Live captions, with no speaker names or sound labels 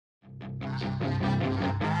What's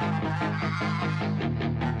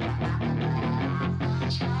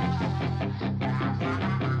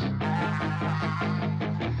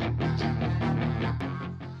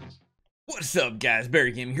up, guys?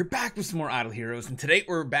 Barry Gaming here, back with some more Idle Heroes, and today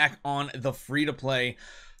we're back on the free-to-play.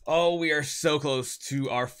 Oh, we are so close to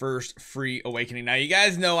our first free awakening. Now, you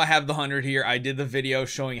guys know I have the 100 here. I did the video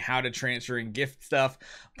showing how to transfer and gift stuff.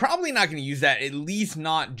 Probably not going to use that, at least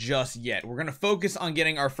not just yet. We're going to focus on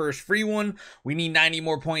getting our first free one. We need 90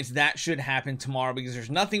 more points. That should happen tomorrow because there's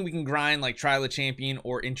nothing we can grind like Trial of Champion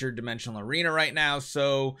or Interdimensional Arena right now.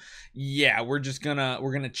 So, yeah, we're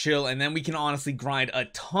gonna chill, and then we can honestly grind a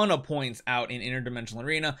ton of points out in Interdimensional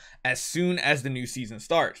Arena as soon as the new season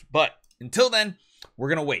starts. But until then, we're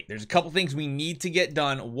gonna wait. There's a couple things we need to get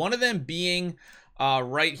done. One of them being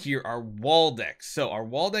right here, our Waldeck. So our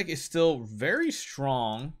Waldeck is still very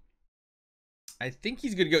strong. I think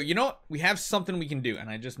he's good to go. You know what? We have something we can do,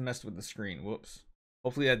 and I just messed with the screen. Whoops.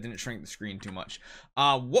 Hopefully that didn't shrink the screen too much.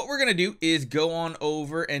 What we're gonna do is go on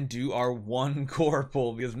over and do our one core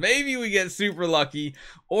pull, because maybe we get super lucky,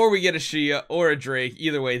 or we get a Shia or a Drake.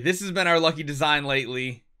 Either way, this has been our lucky design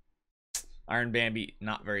lately. Iron Bambi,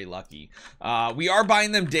 not very lucky. We are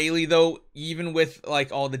buying them daily though, even with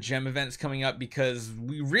like all the gem events coming up, because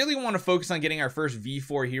we really want to focus on getting our first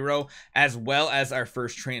V4 hero as well as our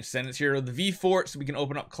first Transcendence hero. The V4 so we can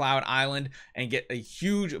open up Cloud Island and get a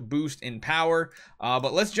huge boost in power.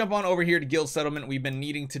 But let's jump on over here to Guild Settlement. We've been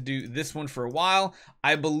needing to do this one for a while.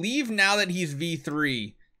 I believe now that he's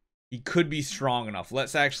V3, he could be strong enough.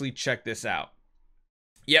 Let's actually check this out.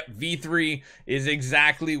 Yep, V3 is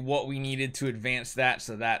exactly what we needed to advance that,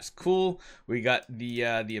 so that's cool. We got the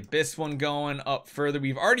Abyss one going up further.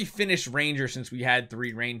 We've already finished Ranger since we had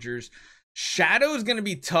 3 Rangers. Shadow is going to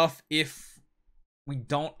be tough if we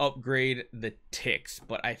don't upgrade the ticks,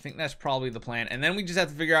 but I think that's probably the plan. And then we just have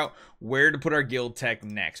to figure out where to put our guild tech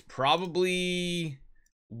next. Probably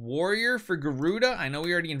Warrior for Garuda. I know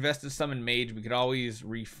we already invested some in Mage. We could always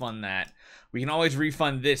refund that. We can always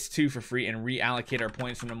refund this too for free and reallocate our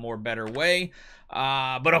points in a more better way.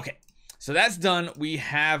 But okay, so that's done. We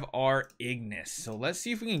have our Ignis. So let's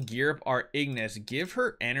see if we can gear up our Ignis. Give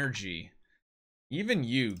her energy. Even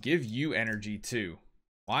you, give you energy too.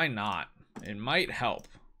 Why not? It might help.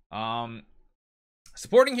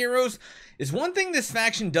 Supporting heroes is one thing this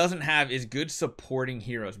faction doesn't have, is good supporting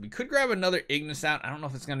heroes. We could grab another Ignis out. I don't know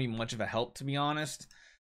if it's going to be much of a help, to be honest.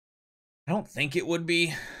 I don't think it would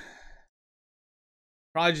be.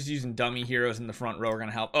 Probably just using dummy heroes in the front row are going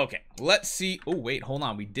to help. Okay, let's see. Oh, wait, hold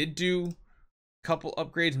on. We did do a couple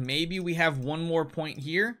upgrades. Maybe we have one more point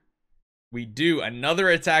here. We do. Another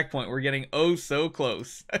attack point. We're getting oh so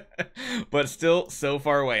close, but still so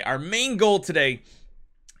far away. Our main goal today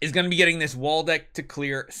is going to be getting this Waldeck to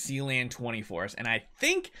clear Sealand 24s. And I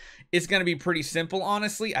think it's going to be pretty simple,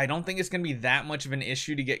 honestly. I don't think it's going to be that much of an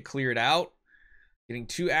issue to get cleared out. Getting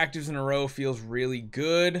 2 actives in a row feels really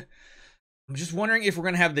good. I'm just wondering if we're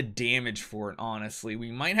going to have the damage for it, honestly.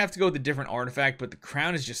 We might have to go with a different artifact, but the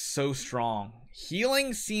crown is just so strong.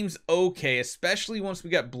 Healing seems okay, especially once we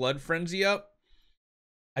got Blood Frenzy up.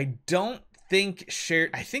 I don't think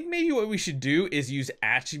I think maybe what we should do is use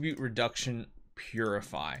Attribute Reduction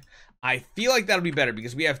Purify. I feel like that'll be better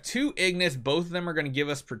because we have 2 Ignis. Both of them are going to give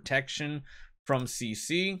us protection from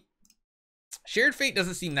CC. Shared Fate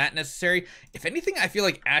doesn't seem that necessary. If anything, I feel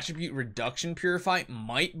like Attribute Reduction Purify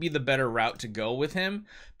might be the better route to go with him,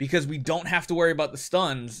 because we don't have to worry about the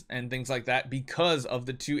stuns and things like that because of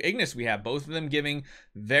the 2 Ignis we have. Both of them giving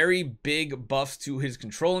very big buffs to his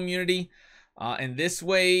control immunity. And this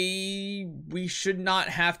way, we should not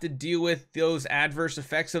have to deal with those adverse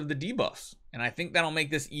effects of the debuffs. And I think that'll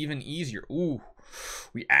make this even easier. Ooh,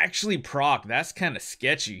 we actually proc. That's kind of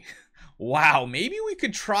sketchy. Wow, maybe we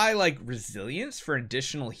could try like Resilience for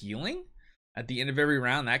additional healing at the end of every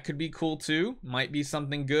round. That could be cool too. Might be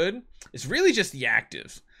something good. It's really just the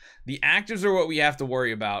actives. The actives are what we have to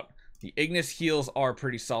worry about. The Ignis heals are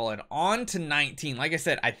pretty solid. On to 19. Like I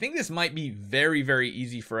said, I think this might be very, very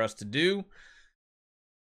easy for us to do.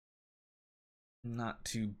 Not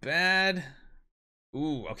too bad.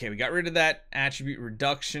 Ooh, okay, we got rid of that attribute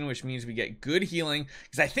reduction, which means we get good healing.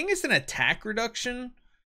 Because I think it's an attack reduction.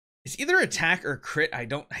 It's either attack or crit. I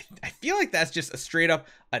feel like that's just a straight up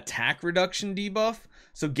attack reduction debuff.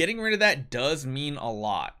 So getting rid of that does mean a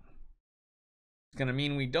lot. It's gonna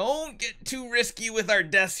mean we don't get too risky with our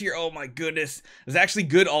deaths here. Oh my goodness. It was actually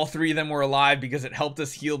good all 3 of them were alive because it helped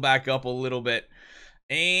us heal back up a little bit.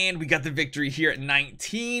 And we got the victory here at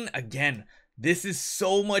 19. Again, This is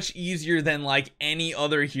so much easier than like any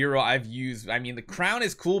other hero I've used. I mean, the crown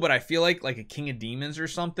is cool, but I feel like a King of Demons or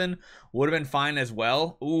something would have been fine as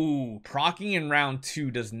well. Ooh, proccing in round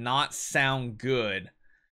 2 does not sound good.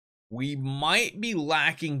 We might be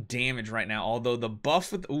lacking damage right now, although the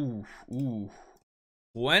buff with... Ooh.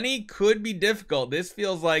 20 could be difficult. This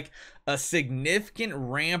feels like a significant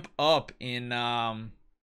ramp up in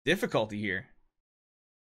difficulty here.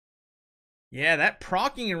 Yeah, that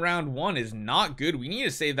proccing in round 1 is not good. We need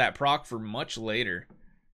to save that proc for much later.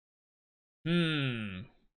 That's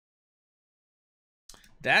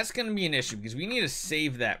going to be an issue because we need to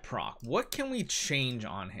save that proc. What can we change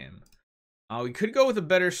on him? We could go with a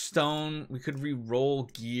better stone. We could re-roll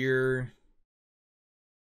gear.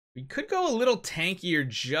 We could go a little tankier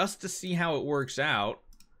just to see how it works out.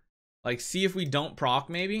 Like, see if we don't proc,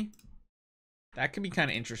 maybe. That could be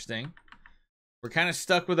kind of interesting. We're kind of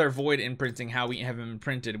stuck with our void imprinting, how we have him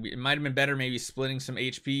imprinted. It might have been better maybe splitting some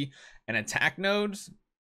HP and attack nodes. If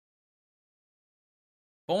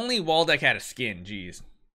only Waldeck had a skin, geez.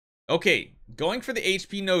 Okay, going for the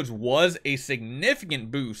HP nodes was a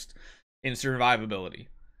significant boost in survivability.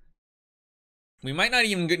 We might not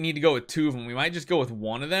even need to go with 2 of them. We might just go with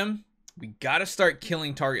 1 of them. We got to start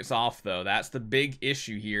killing targets off, though. That's the big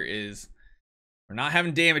issue here is we're not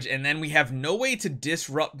having damage, and then we have no way to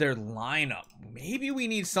disrupt their lineup. Maybe we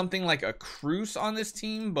need something like a Cruce on this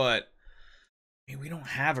team, but I mean, we don't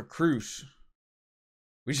have a Cruce.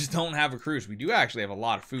 We just don't have a Cruce. We do actually have a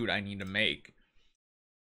lot of food I need to make.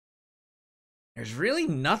 There's really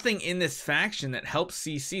nothing in this faction that helps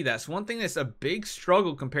CC. That's one thing that's a big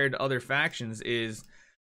struggle compared to other factions is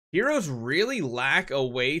heroes really lack a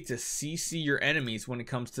way to CC your enemies when it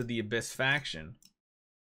comes to the Abyss faction.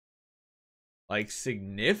 Like,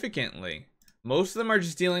 significantly. Most of them are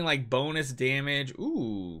just dealing, like, bonus damage.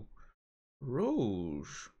 Ooh.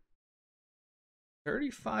 Rouge.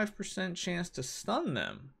 35% chance to stun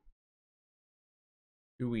them.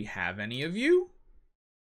 Do we have any of you?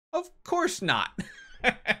 Of course not.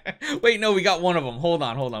 Wait, no, we got one of them. Hold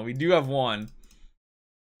on. We do have one.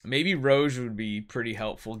 Maybe Rouge would be pretty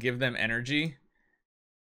helpful. Give them energy.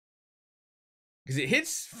 Because it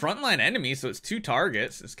hits frontline enemies, so it's 2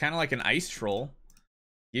 targets. It's kind of like an ice troll.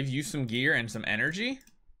 Give you some gear and some energy.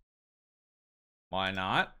 Why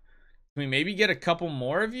not? Can we maybe get a couple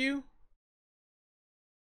more of you?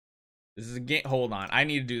 This is a game. Hold on. I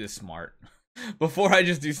need to do this smart. Before I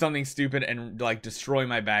just do something stupid and like destroy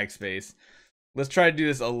my bag space. Let's try to do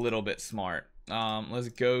this a little bit smart. Let's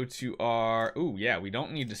go to our... Ooh, yeah, we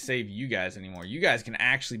don't need to save you guys anymore. You guys can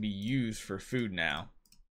actually be used for food now.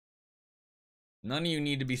 None of you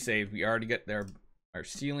need to be saved. We already got our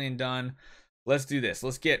ceiling done. Let's do this.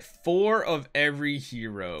 Let's get 4 of every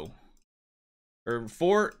hero. Or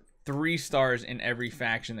 4 3 stars in every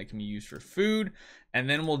faction that can be used for food. And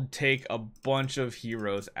then we'll take a bunch of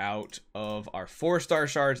heroes out of our 4-star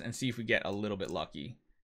shards and see if we get a little bit lucky.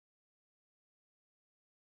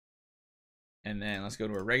 And then let's go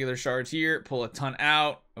to our regular shards here. Pull a ton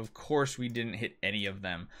out. Of course, we didn't hit any of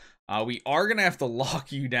them. We are going to have to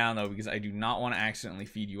lock you down, though, because I do not want to accidentally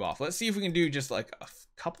feed you off. Let's see if we can do just, like, a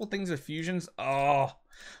couple things of fusions. Oh,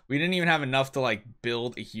 we didn't even have enough to, like,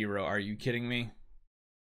 build a hero. Are you kidding me?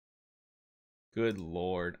 Good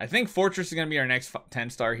lord. I think Fortress is going to be our next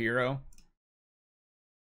 10-star hero.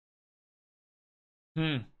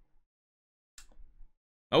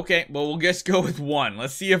 Okay, well, we'll just go with 1.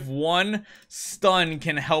 Let's see if 1 stun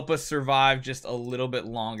can help us survive just a little bit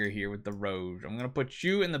longer here with the Rogue. I'm going to put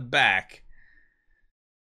you in the back.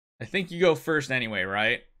 I think you go first anyway,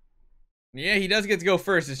 right? Yeah, he does get to go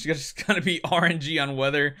first. It's just going to be RNG on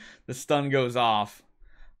whether the stun goes off.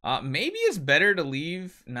 Maybe it's better to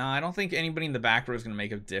leave. No, I don't think anybody in the back row is going to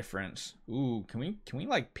make a difference. Ooh, can we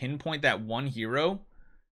like pinpoint that one hero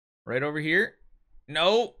right over here?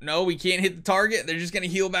 No, we can't hit the target. They're just going to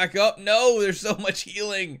heal back up. No, there's so much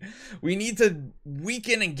healing. We need to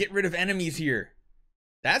weaken and get rid of enemies here.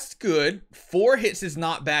 That's good. 4 hits is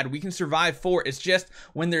not bad. We can survive 4. It's just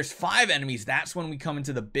when there's 5 enemies, that's when we come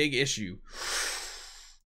into the big issue.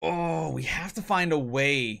 Oh, we have to find a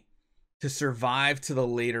way to survive to the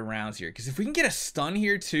later rounds here, because if we can get a stun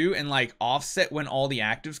here too and like offset when all the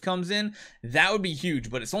actives comes in, that would be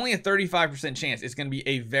huge. But it's only a 35% chance. It's going to be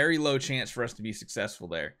a very low chance for us to be successful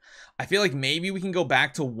there. I feel like maybe we can go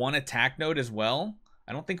back to 1 attack node as well.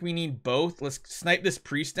 I don't think we need both. Let's snipe this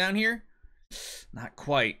priest down here. Not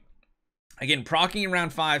quite. Again, proccing in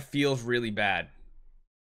round 5 feels really bad,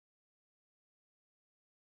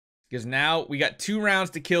 because now we got 2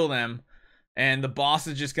 rounds to kill them. And the boss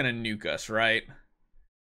is just going to nuke us, right?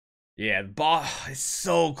 Yeah, the boss is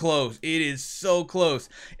so close. It is so close.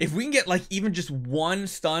 If we can get like even just one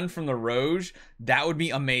stun from the Roge, that would be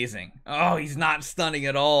amazing. Oh, he's not stunning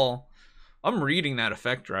at all. I'm reading that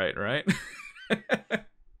effect right?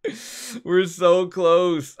 We're so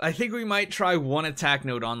close. I think we might try one attack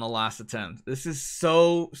node on the last attempt. This is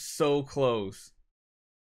so close.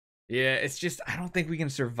 Yeah, it's just, I don't think we can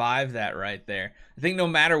survive that right there. I think no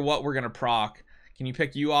matter what, we're going to proc. Can you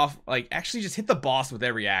pick you off? Like, actually just hit the boss with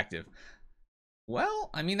every active. Well,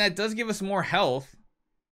 I mean, that does give us more health.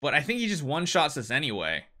 But I think he just one-shots us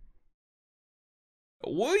anyway.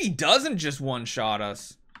 Well, he doesn't just one-shot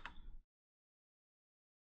us.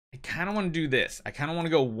 I kind of want to do this. I kind of want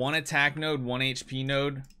to go one attack node, one HP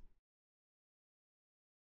node.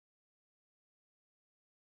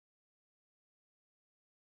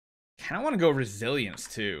 Kind of want to go resilience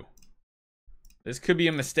too. This could be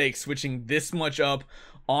a mistake switching this much up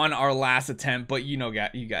on our last attempt, but you know,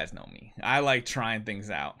 you guys know me. I like trying things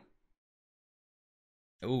out.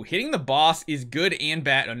 Ooh, hitting the boss is good and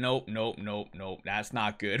bad. Oh, nope. That's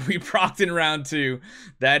not good. We procced in round 2.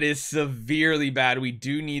 That is severely bad. We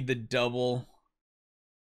do need the double.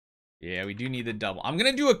 Yeah, we do need the double. I'm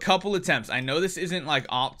going to do a couple attempts. I know this isn't like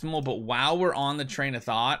optimal, but while we're on the train of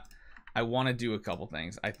thought, I want to do a couple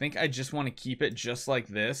things. I think I just want to keep it just like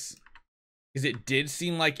this, because it did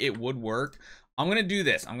seem like it would work. I'm going to do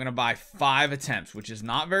this. I'm going to buy 5 attempts, which is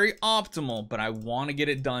not very optimal, but I want to get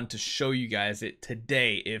it done to show you guys it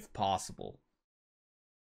today if possible.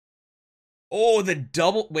 Oh, the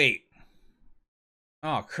double. Wait.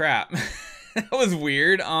 Oh, crap. That was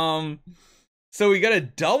weird. So we got a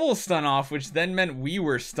double stun off, which then meant we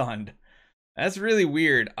were stunned. That's really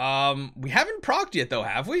weird. We haven't procced yet though,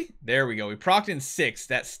 have we? There we go. We procced in 6.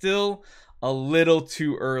 That's still a little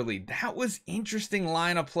too early. That was interesting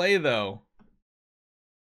line of play though.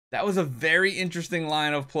 That was a very interesting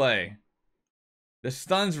line of play. The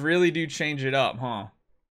stuns really do change it up, huh?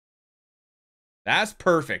 That's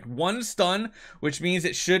perfect. 1 stun, which means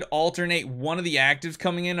it should alternate one of the actives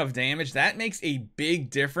coming in of damage. That makes a big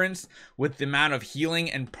difference with the amount of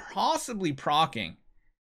healing and possibly proccing.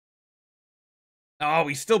 Oh,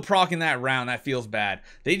 he's still proccing that round. That feels bad.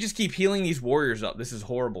 They just keep healing these warriors up. This is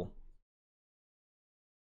horrible.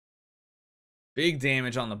 Big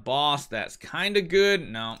damage on the boss. That's kind of good.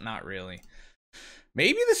 No, not really.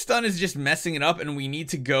 Maybe the stun is just messing it up and we need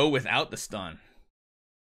to go without the stun.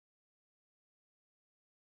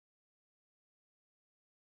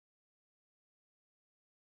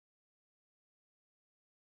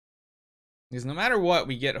 Because no matter what,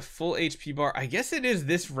 we get a full HP bar. I guess it is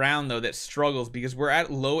this round, though, that struggles because we're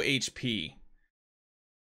at low HP.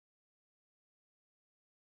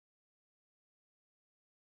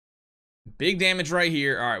 Big damage right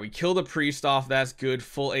here. All right, we killed a priest off. That's good.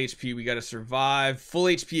 Full HP. We got to survive. Full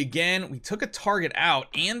HP again. We took a target out,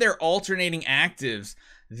 and they're alternating actives.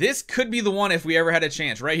 This could be the one if we ever had a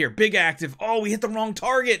chance. Right here. Big active. Oh, we hit the wrong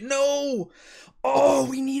target. No! Oh,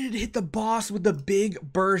 we needed to hit the boss with the big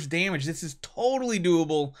burst damage. This is totally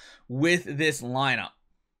doable with this lineup.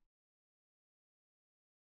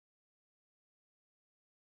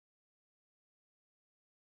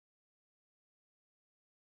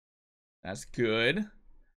 That's good.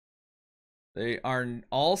 They are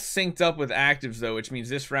all synced up with actives, though, which means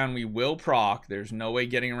this round we will proc. There's no way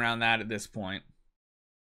getting around that at this point.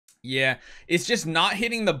 Yeah, it's just not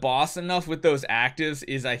hitting the boss enough with those actives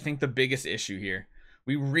is, I think, the biggest issue here.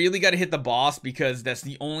 We really got to hit the boss because that's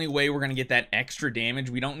the only way we're going to get that extra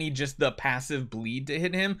damage. We don't need just the passive bleed to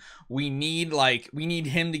hit him. We need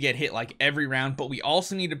him to get hit like every round, but we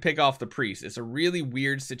also need to pick off the priest. It's a really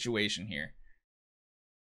weird situation here.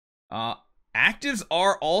 Actives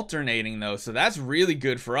are alternating though, so that's really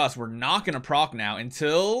good for us. We're not going to proc now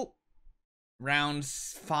until round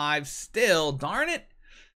 5 still. Darn it.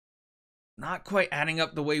 Not quite adding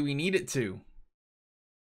up the way we need it to.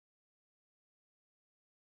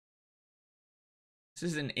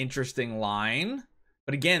 This is an interesting line.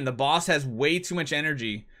 But again, the boss has way too much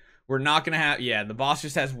energy. We're not going to have... Yeah, the boss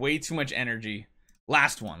just has way too much energy.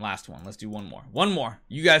 Last one. Let's do one more. One more.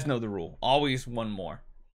 You guys know the rule. Always one more.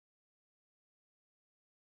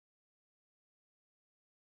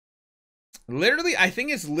 Literally, I think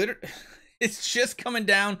it's it's just coming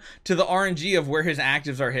down to the RNG of where his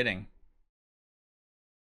actives are hitting.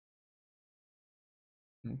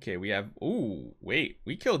 Okay, we have... Ooh, wait.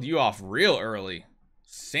 We killed you off real early.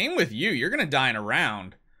 Same with you. You're going to die in a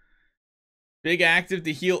round. Big active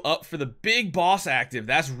to heal up for the big boss active.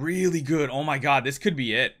 That's really good. Oh my god, this could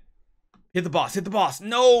be it. Hit the boss. Hit the boss.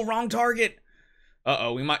 No, wrong target.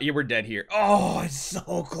 Uh-oh, yeah, we're dead here. Oh, it's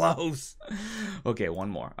so close. Okay, one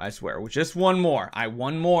more. I swear. Just one more.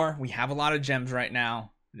 One more. We have a lot of gems right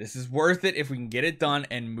now. This is worth it if we can get it done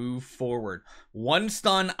and move forward. One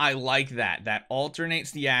stun, I like that. That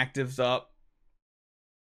alternates the actives up.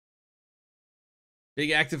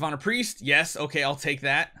 Big active on a priest. Yes, okay, I'll take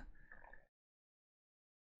that.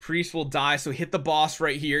 Priest will die, so hit the boss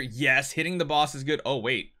right here. Yes, hitting the boss is good. Oh,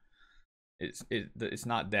 wait. It's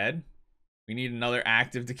not dead. We need another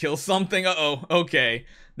active to kill something. Uh-oh, okay.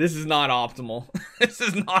 This is not optimal. This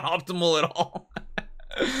is not optimal at all.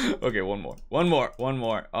 Okay, one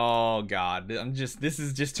more. Oh god, this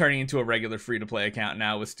is just turning into a regular free-to-play account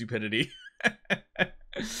now with stupidity.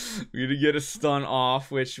 We're gonna get a stun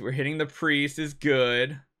off, which we're hitting the priest is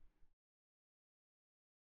good.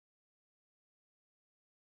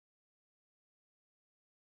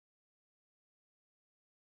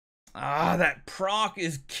 Ah, that proc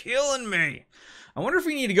is killing me. I wonder if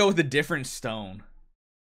we need to go with a different stone.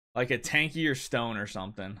 Like a tankier stone or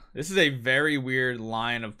something. This is a very weird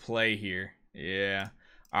line of play here. Yeah.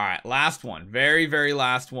 Alright, last one. Very, very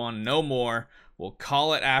last one. No more. We'll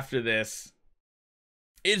call it after this.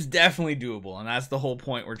 It's definitely doable, and that's the whole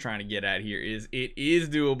point we're trying to get at here, is it is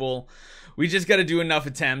doable. We just got to do enough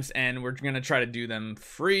attempts, and we're going to try to do them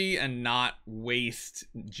free and not waste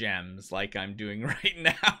gems like I'm doing right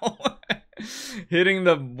now. Hitting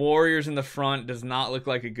the warriors in the front does not look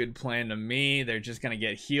like a good plan to me. They're just going to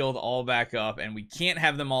get healed all back up, and we can't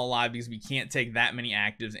have them all alive because we can't take that many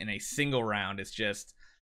actives in a single round. It's just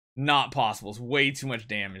not possible. It's way too much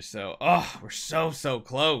damage. So, we're so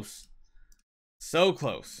close. So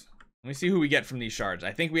close. Let me see who we get from these shards.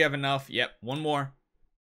 I think we have enough. Yep, one more.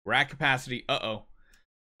 We're at capacity. Uh-oh.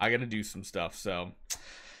 I gotta do some stuff, so...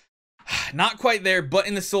 Not quite there, but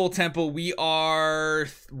in the Soul Temple, we are...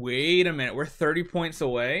 Wait a minute. We're 30 points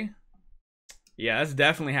away? Yeah, that's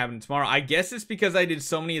definitely happening tomorrow. I guess it's because I did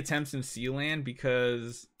so many attempts in Sealand,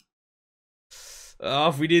 because... Oh,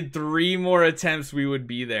 if we did 3 more attempts, we would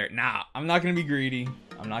be there. Nah, I'm not gonna be greedy.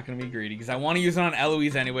 I'm not gonna be greedy because I want to use it on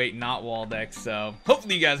Eloise anyway, not Waldeck. So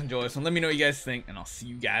hopefully you guys enjoy this one. Let me know what you guys think, and I'll see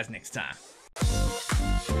you guys next time.